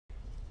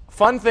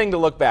Fun thing to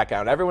look back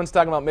on. Everyone's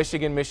talking about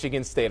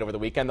Michigan State over the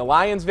weekend, the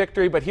Lions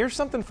victory, but here's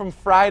something from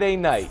Friday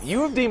night.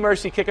 U of D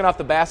Mercy kicking off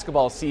the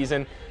basketball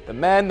season. The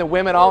men, the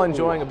women all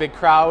enjoying a big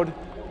crowd,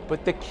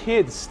 but the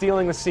kids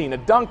stealing the scene. A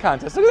dunk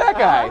contest. Look at that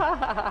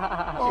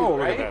guy. Oh,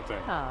 right? look at that thing.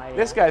 Oh, yeah.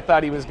 This guy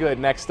thought he was good.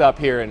 Next up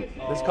here, and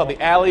this is called the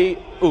alley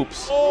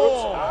oops.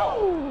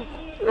 Oh.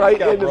 Right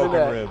got into the broken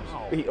net.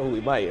 ribs.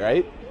 He might,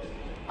 right?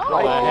 Oh.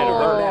 Right into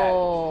the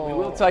net.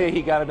 We will tell you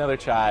he got another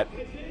shot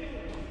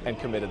and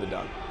committed the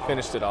dunk.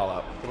 Finished it all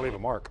up. Gonna leave a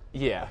mark.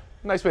 Yeah.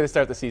 Nice way to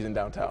start the season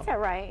downtown. That's all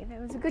right.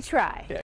 It was a good try. Yeah.